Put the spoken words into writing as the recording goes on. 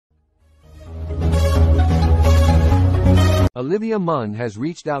Olivia Munn has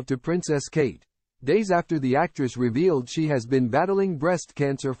reached out to Princess Kate, days after the actress revealed she has been battling breast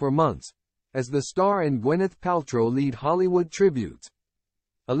cancer for months. As the star and Gwyneth Paltrow lead Hollywood tributes,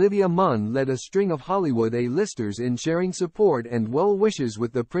 Olivia Munn led a string of Hollywood A-listers in sharing support and well wishes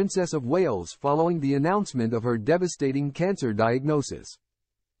with the Princess of Wales following the announcement of her devastating cancer diagnosis.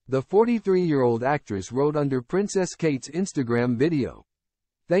 The 43-year-old actress wrote under Princess Kate's Instagram video,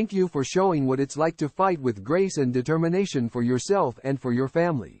 "Thank you for showing what it's like to fight with grace and determination for yourself and for your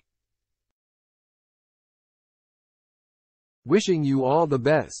family. Wishing you all the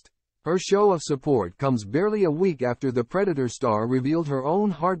best." Her show of support comes barely a week after the Predator star revealed her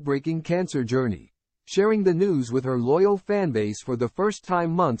own heartbreaking cancer journey, sharing the news with her loyal fanbase for the first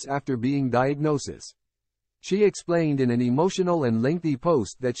time months after being diagnosed. She explained in an emotional and lengthy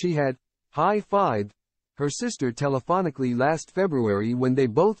post that she had high-fived her sister telephonically last February when they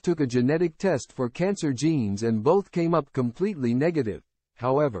both took a genetic test for cancer genes and both came up completely negative.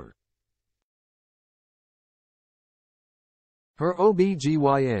 However, her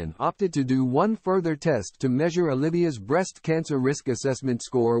OB/GYN opted to do one further test to measure Olivia's breast cancer risk assessment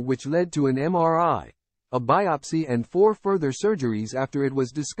score, which led to an MRI, a biopsy and 4 further surgeries after it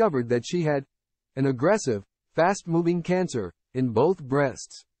was discovered that she had an aggressive, fast-moving cancer in both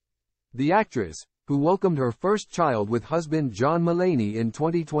breasts. The actress, who welcomed her first child with husband John Mulaney in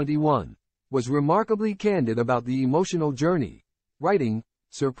 2021, was remarkably candid about the emotional journey, writing,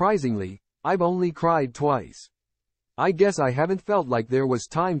 "Surprisingly, I've only cried twice. I guess I haven't felt like there was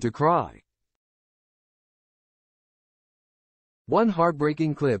time to cry." One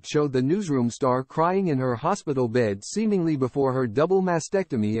heartbreaking clip showed the newsroom star crying in her hospital bed seemingly before her double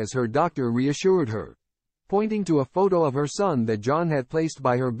mastectomy as her doctor reassured her, pointing to a photo of her son that John had placed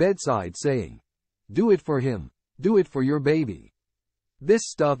by her bedside saying, "Do it for him. Do it for your baby. This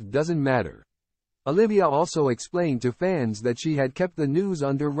stuff doesn't matter." Olivia also explained to fans that she had kept the news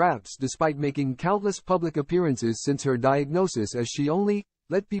under wraps despite making countless public appearances since her diagnosis, as she only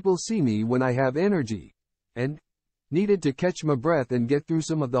let people see me when I have energy and needed to catch my breath and get through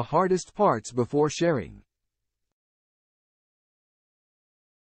some of the hardest parts before sharing.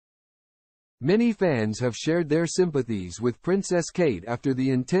 Many fans have shared their sympathies with Princess Kate after the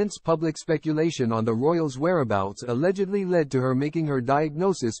intense public speculation on the royals' whereabouts allegedly led to her making her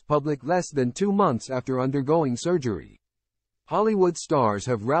diagnosis public less than 2 months after undergoing surgery. Hollywood stars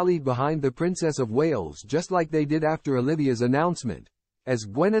have rallied behind the Princess of Wales just like they did after Olivia's announcement, as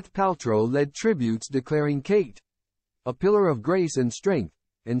Gwyneth Paltrow led tributes declaring Kate a pillar of grace and strength,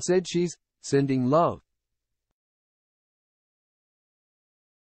 and said she's sending love